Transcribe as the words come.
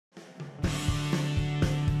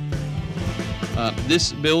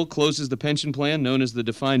This bill closes the pension plan, known as the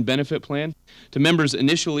Defined Benefit Plan, to members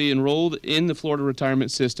initially enrolled in the Florida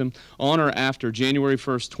retirement system on or after January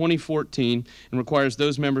 1st, 2014, and requires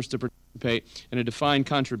those members to participate in a defined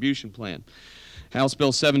contribution plan. House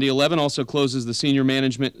Bill 7011 also closes the Senior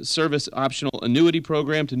Management Service Optional Annuity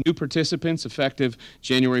Program to new participants effective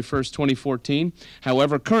January 1st, 2014.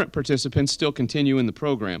 However, current participants still continue in the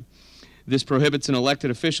program. This prohibits an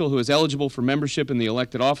elected official who is eligible for membership in the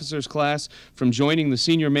elected officers class from joining the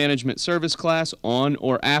Senior Management Service class on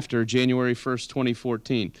or after January 1st,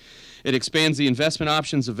 2014. It expands the investment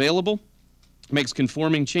options available, makes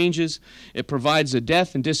conforming changes. It provides a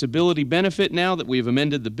death and disability benefit now that we've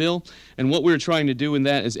amended the bill. And what we're trying to do in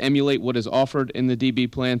that is emulate what is offered in the DB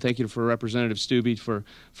plan. Thank you for Representative Stubbe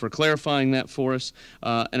for clarifying that for us.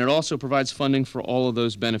 And it also provides funding for all of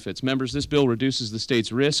those benefits. Members, this bill reduces the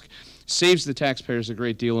state's risk, saves the taxpayers a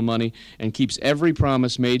great deal of money, and keeps every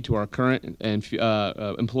promise made to our current and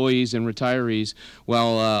employees and retirees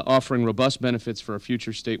while offering robust benefits for our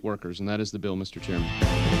future state workers. And that is the bill, Mr. Chairman.